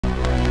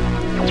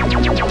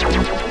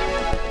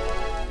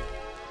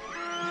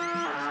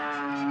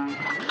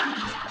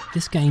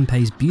This game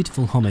pays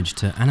beautiful homage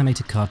to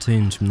animated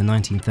cartoons from the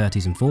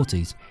 1930s and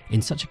 40s in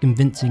such a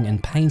convincing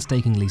and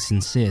painstakingly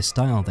sincere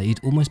style that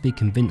you'd almost be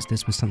convinced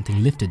this was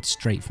something lifted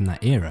straight from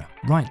that era,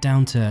 right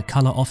down to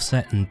colour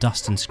offset and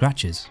dust and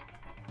scratches.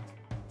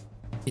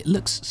 It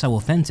looks so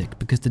authentic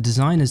because the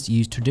designers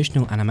used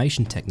traditional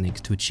animation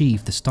techniques to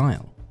achieve the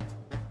style.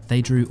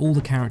 They drew all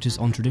the characters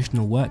on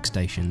traditional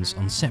workstations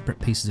on separate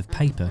pieces of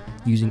paper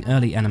using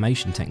early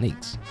animation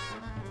techniques.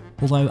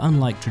 Although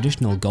unlike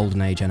traditional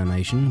Golden Age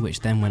animation, which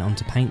then went on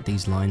to paint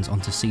these lines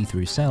onto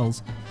see-through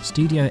cells,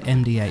 Studio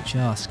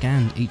MDHR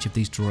scanned each of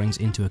these drawings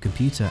into a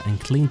computer and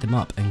cleaned them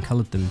up and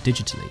coloured them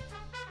digitally.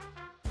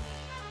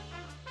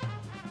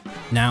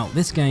 Now,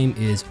 this game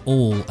is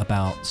all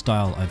about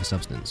style over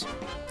substance,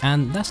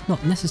 and that's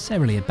not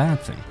necessarily a bad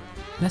thing.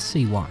 Let's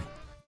see why.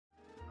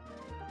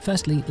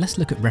 Firstly, let's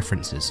look at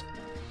references.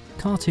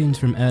 Cartoons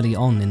from early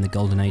on in the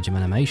Golden Age of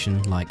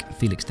animation, like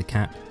Felix the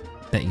Cat,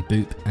 Betty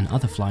Boop and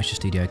other Fleischer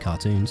Studio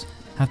cartoons,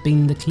 have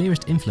been the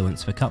clearest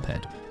influence for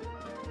Cuphead.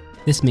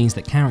 This means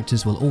that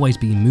characters will always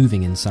be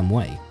moving in some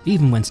way,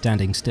 even when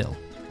standing still.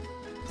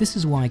 This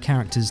is why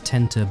characters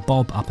tend to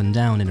bob up and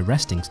down in a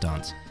resting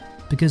stance,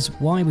 because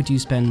why would you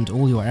spend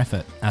all your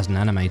effort as an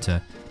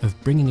animator of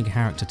bringing a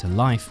character to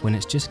life when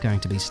it's just going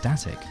to be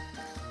static?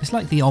 It's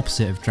like the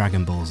opposite of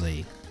Dragon Ball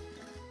Z.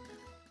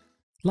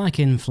 Like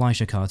in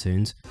Fleischer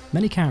cartoons,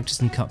 many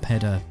characters in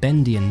Cuphead are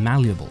bendy and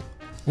malleable,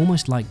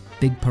 almost like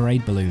big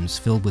parade balloons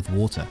filled with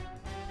water.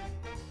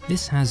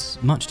 This has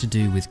much to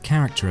do with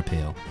character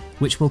appeal,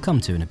 which we'll come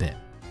to in a bit.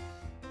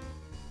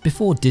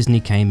 Before Disney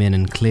came in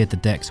and cleared the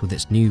decks with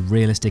its new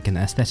realistic and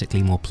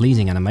aesthetically more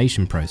pleasing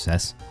animation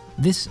process,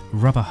 this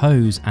rubber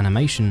hose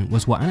animation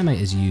was what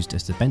animators used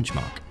as the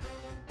benchmark.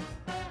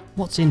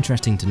 What's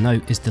interesting to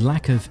note is the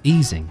lack of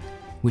easing,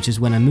 which is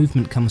when a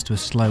movement comes to a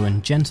slow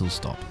and gentle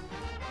stop.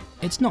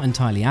 It's not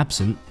entirely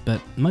absent,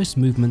 but most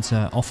movements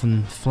are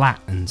often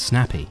flat and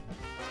snappy.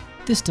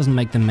 This doesn't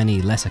make them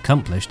any less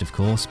accomplished, of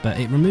course, but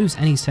it removes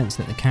any sense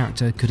that the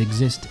character could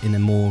exist in a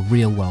more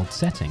real-world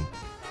setting.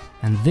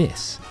 And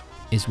this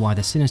is why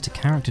the sinister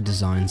character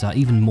designs are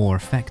even more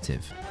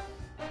effective.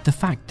 The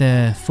fact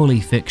they're fully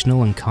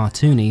fictional and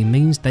cartoony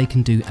means they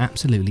can do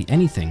absolutely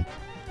anything,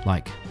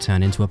 like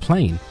turn into a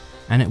plane,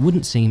 and it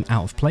wouldn't seem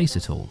out of place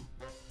at all.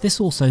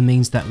 This also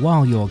means that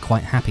while you're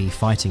quite happy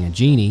fighting a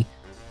genie,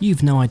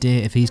 you've no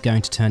idea if he's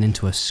going to turn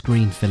into a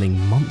screen-filling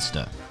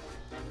monster.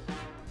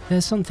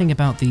 There's something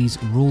about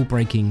these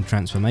rule-breaking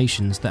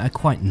transformations that are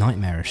quite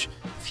nightmarish,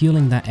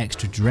 fueling that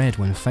extra dread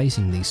when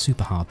facing these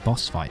super hard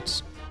boss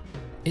fights.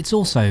 It's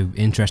also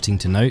interesting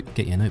to note,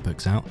 get your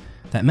notebooks out,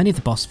 that many of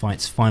the boss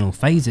fights' final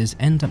phases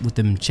end up with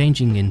them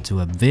changing into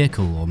a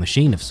vehicle or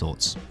machine of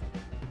sorts.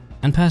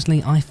 And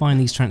personally, I find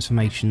these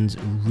transformations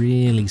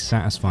really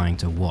satisfying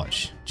to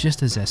watch,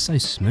 just as they're so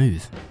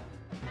smooth.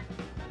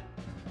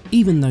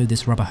 Even though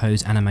this rubber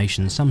hose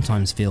animation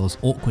sometimes feels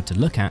awkward to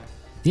look at,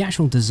 the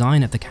actual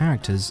design of the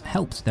characters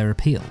helped their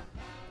appeal.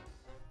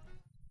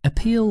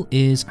 Appeal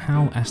is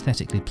how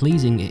aesthetically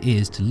pleasing it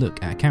is to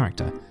look at a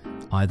character,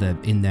 either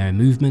in their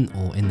movement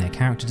or in their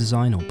character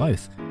design or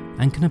both,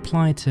 and can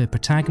apply to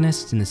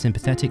protagonists in a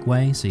sympathetic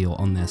way so you're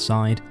on their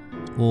side,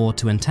 or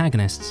to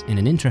antagonists in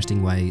an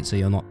interesting way so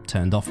you're not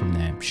turned off from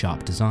their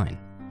sharp design.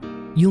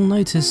 You'll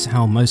notice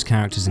how most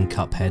characters in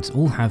Cuphead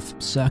all have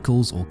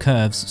circles or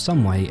curves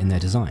some way in their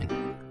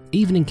design,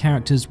 even in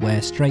characters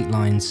where straight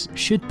lines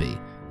should be,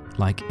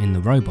 like in the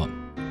robot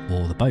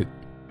or the boat.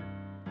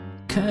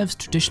 Curves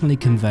traditionally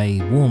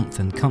convey warmth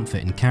and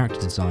comfort in character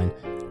design,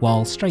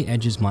 while straight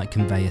edges might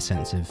convey a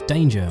sense of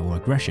danger or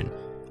aggression,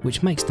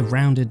 which makes the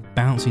rounded,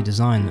 bouncy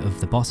design of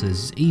the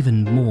bosses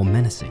even more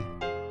menacing.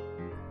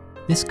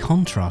 This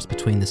contrast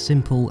between the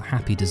simple,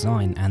 happy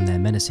design and their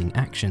menacing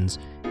actions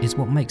is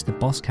what makes the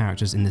boss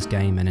characters in this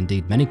game, and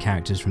indeed many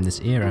characters from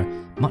this era,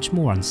 much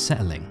more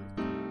unsettling.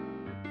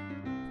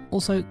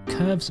 Also,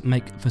 curves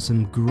make for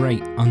some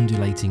great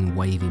undulating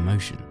wavy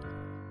motion.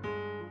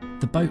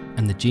 The boat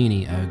and the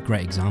genie are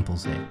great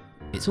examples here.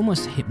 It's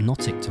almost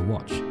hypnotic to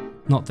watch.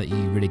 Not that you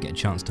really get a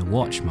chance to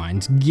watch,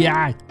 mind.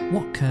 Yeah!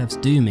 What curves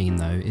do mean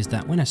though is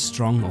that when a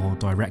strong or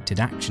directed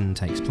action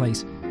takes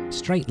place,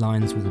 straight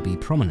lines will be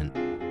prominent.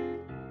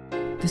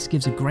 This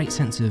gives a great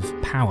sense of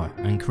power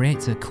and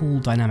creates a cool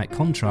dynamic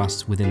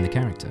contrast within the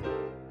character.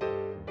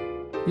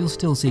 You'll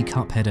still see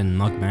Cuphead and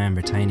Mugman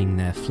retaining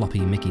their floppy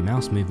Mickey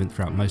Mouse movement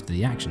throughout most of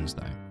the actions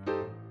though.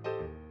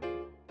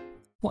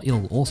 What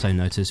you'll also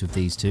notice with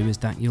these two is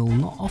that you'll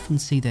not often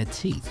see their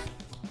teeth.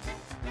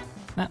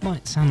 That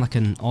might sound like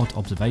an odd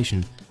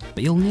observation,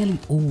 but you'll nearly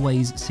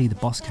always see the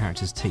boss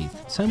character's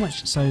teeth, so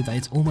much so that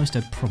it's almost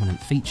a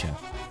prominent feature.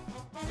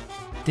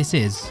 This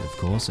is, of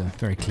course, a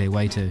very clear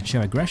way to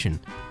show aggression.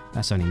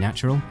 That's only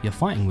natural, you're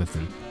fighting with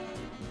them.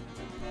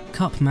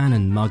 Cupman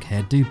and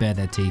Mughead do bare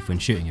their teeth when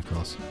shooting, of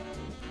course.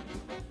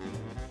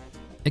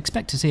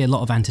 Expect to see a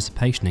lot of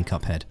anticipation in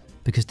Cuphead,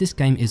 because this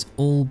game is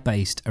all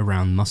based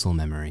around muscle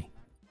memory.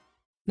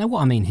 Now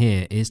what I mean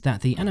here is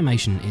that the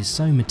animation is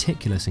so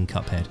meticulous in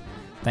Cuphead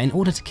that in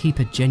order to keep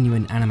a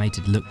genuine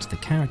animated look to the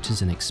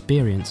characters and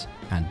experience,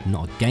 and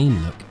not a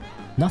game look,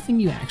 nothing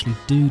you actually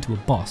do to a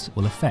boss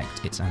will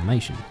affect its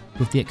animation,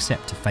 with the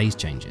except of phase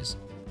changes.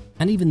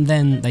 And even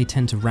then, they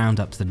tend to round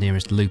up to the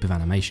nearest loop of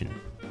animation.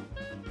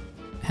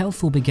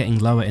 Health will be getting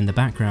lower in the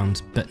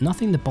background, but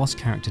nothing the boss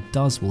character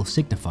does will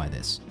signify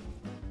this.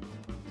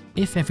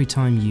 If every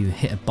time you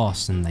hit a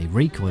boss and they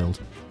recoiled,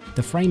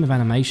 the frame of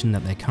animation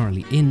that they're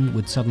currently in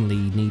would suddenly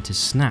need to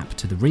snap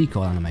to the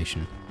recoil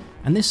animation,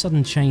 and this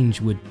sudden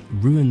change would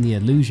ruin the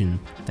illusion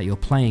that you're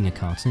playing a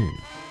cartoon.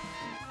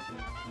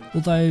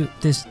 Although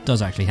this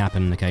does actually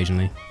happen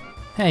occasionally.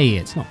 Hey,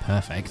 it's not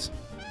perfect.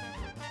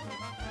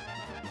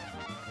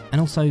 And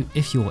also,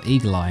 if you're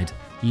eagle-eyed,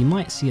 you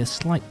might see a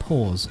slight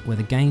pause where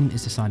the game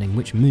is deciding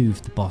which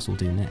move the boss will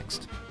do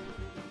next.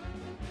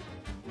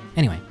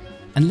 Anyway,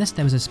 unless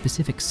there was a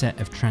specific set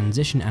of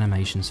transition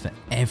animations for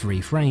every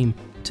frame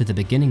to the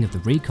beginning of the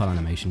recoil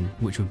animation,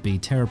 which would be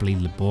terribly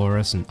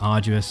laborious and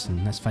arduous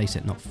and, let's face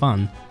it, not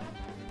fun,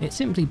 it's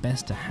simply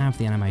best to have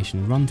the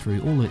animation run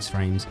through all of its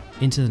frames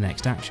into the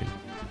next action,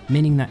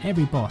 meaning that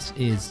every boss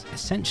is,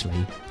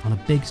 essentially, on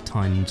a big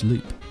timed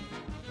loop.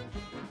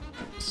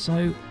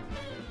 So,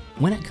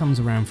 when it comes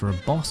around for a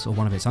boss or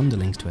one of its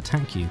underlings to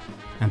attack you,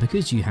 and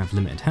because you have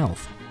limited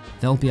health,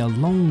 there'll be a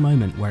long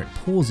moment where it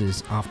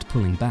pauses after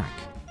pulling back.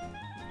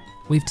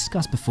 We've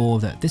discussed before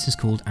that this is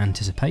called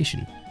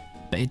anticipation,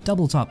 but it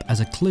doubles up as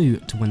a clue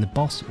to when the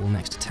boss will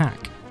next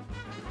attack.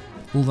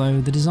 Although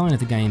the design of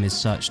the game is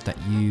such that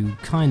you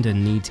kinda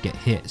need to get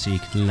hit so you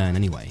can learn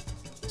anyway,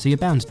 so you're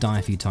bound to die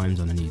a few times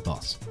on a new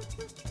boss.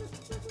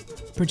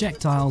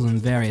 Projectiles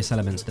and various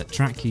elements that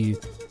track you,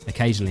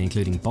 occasionally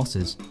including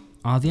bosses,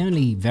 are the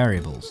only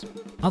variables.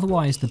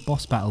 Otherwise the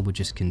boss battle would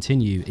just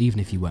continue even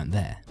if you weren't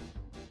there.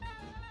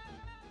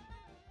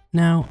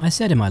 Now, I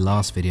said in my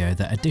last video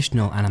that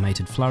additional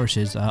animated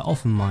flourishes are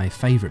often my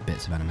favourite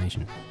bits of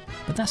animation,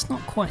 but that's not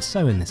quite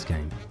so in this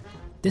game.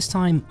 This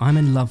time I'm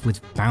in love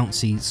with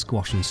bouncy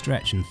squash and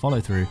stretch and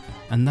follow through,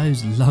 and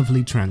those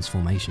lovely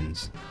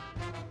transformations.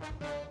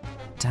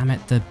 Damn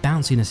it, the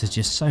bounciness is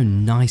just so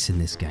nice in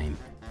this game.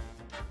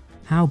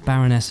 How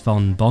Baroness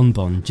von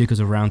Bonbon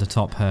jiggles around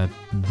atop her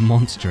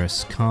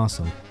monstrous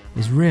castle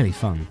is really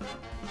fun.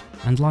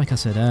 And like I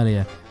said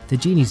earlier, the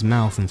genie's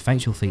mouth and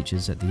facial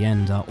features at the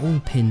end are all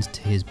pinned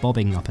to his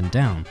bobbing up and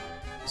down,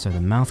 so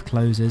the mouth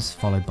closes,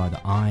 followed by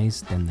the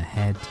eyes, then the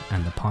head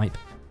and the pipe,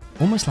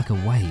 almost like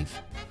a wave.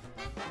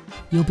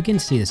 You'll begin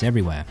to see this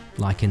everywhere,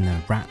 like in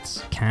the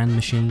rat's can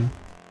machine.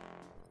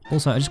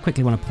 Also, I just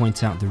quickly want to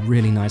point out the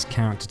really nice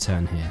character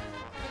turn here.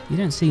 You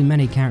don't see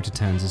many character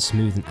turns as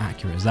smooth and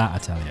accurate as that, I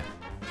tell you.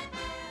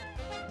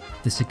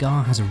 The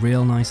cigar has a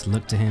real nice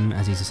look to him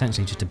as he's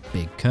essentially just a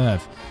big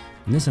curve,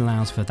 and this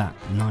allows for that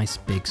nice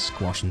big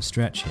squash and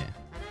stretch here.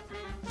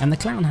 And the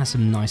clown has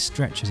some nice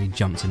stretch as he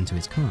jumps into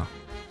his car.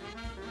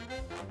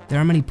 There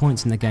are many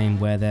points in the game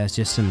where there's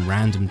just some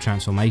random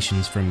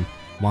transformations from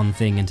one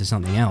thing into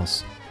something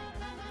else,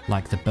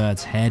 like the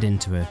bird's head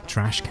into a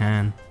trash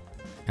can,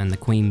 and the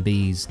queen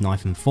bee's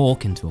knife and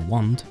fork into a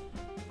wand,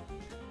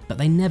 but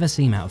they never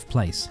seem out of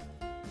place.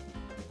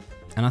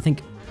 And I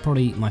think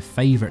probably my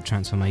favourite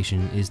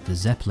transformation is the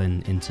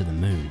Zeppelin into the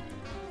moon.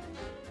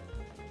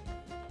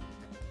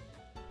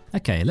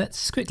 Okay,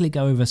 let's quickly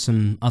go over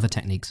some other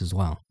techniques as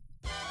well.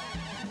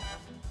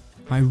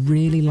 I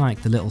really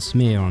like the little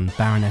smear on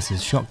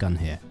Baroness's shotgun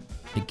here.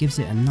 It gives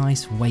it a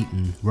nice weight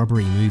and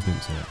rubbery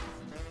movement to it.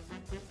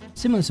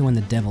 Similar to when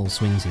the devil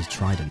swings his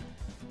trident.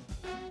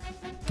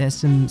 There's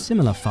some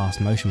similar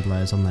fast motion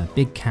blurs on the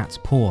big cat's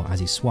paw as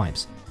he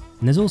swipes,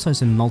 and there's also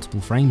some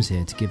multiple frames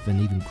here to give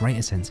an even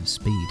greater sense of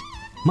speed,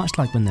 much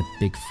like when the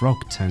big frog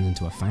turns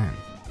into a fan.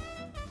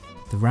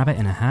 The rabbit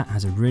in a hat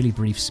has a really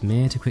brief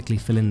smear to quickly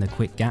fill in the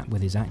quick gap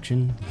with his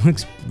action. It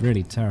looks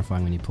really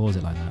terrifying when you pause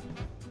it like that.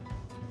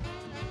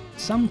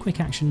 Some quick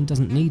action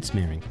doesn't need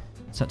smearing,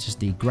 such as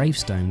the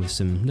gravestone with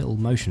some little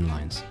motion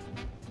lines.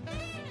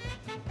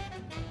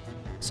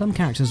 Some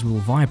characters will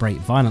vibrate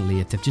violently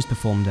if they've just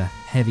performed a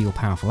heavy or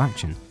powerful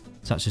action,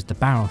 such as the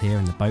barrel here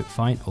in the boat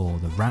fight or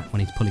the rat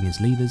when he's pulling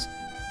his levers.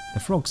 The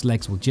frog's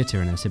legs will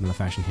jitter in a similar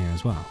fashion here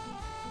as well.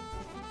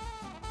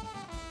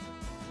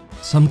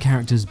 Some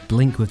characters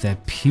blink with their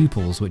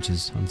pupils, which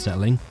is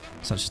unsettling,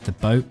 such as the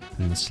boat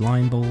and the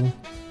slime ball.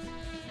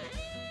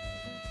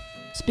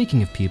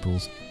 Speaking of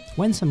pupils,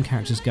 when some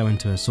characters go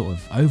into a sort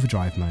of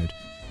overdrive mode,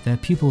 their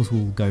pupils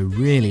will go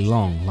really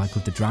long, like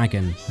with the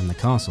dragon and the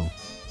castle.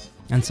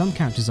 And some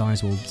characters'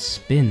 eyes will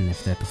spin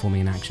if they're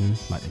performing an action,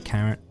 like the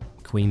carrot,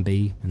 queen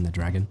bee and the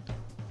dragon.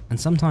 And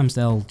sometimes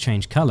they'll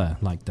change colour,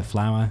 like the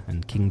flower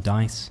and King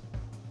Dice.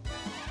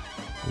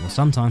 Or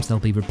sometimes they'll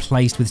be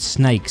replaced with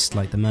snakes,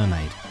 like the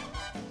mermaid.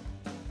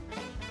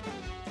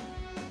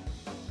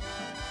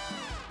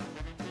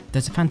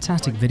 There's a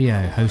fantastic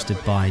video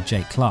hosted by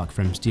Jake Clark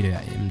from Studio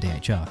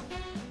MDHR,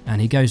 and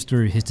he goes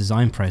through his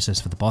design process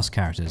for the boss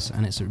characters,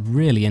 and it's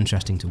really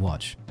interesting to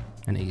watch.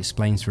 And he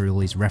explains through all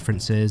these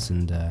references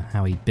and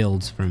how he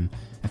builds from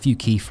a few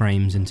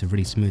keyframes into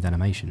really smooth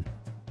animation.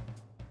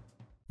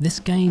 This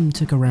game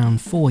took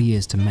around 4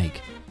 years to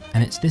make,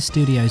 and it's this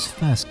studio's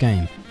first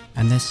game,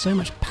 and there's so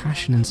much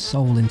passion and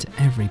soul into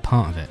every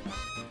part of it.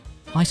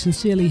 I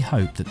sincerely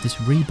hope that this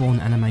reborn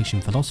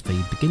animation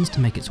philosophy begins to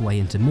make its way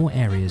into more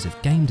areas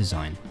of game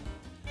design,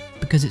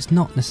 because it's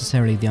not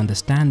necessarily the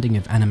understanding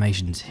of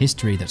animation's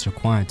history that's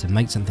required to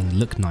make something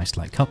look nice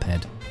like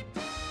Cuphead,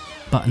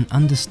 but an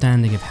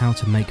understanding of how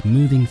to make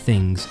moving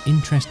things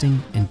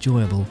interesting,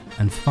 enjoyable,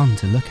 and fun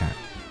to look at.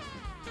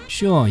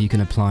 Sure, you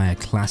can apply a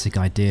classic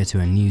idea to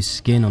a new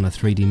skin on a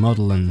 3D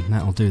model and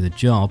that'll do the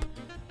job,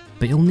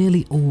 but you'll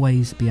nearly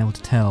always be able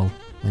to tell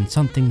when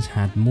something's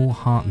had more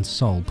heart and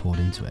soul poured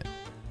into it.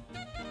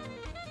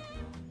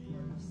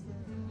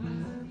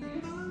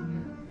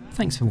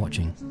 Thanks for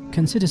watching.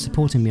 Consider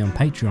supporting me on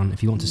Patreon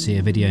if you want to see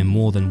a video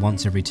more than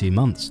once every 2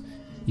 months.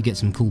 You get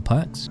some cool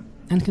perks,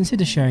 and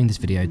consider sharing this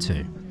video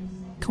too.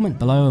 Comment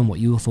below on what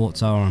your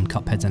thoughts are on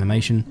Cuphead's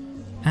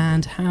animation,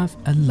 and have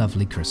a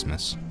lovely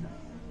Christmas.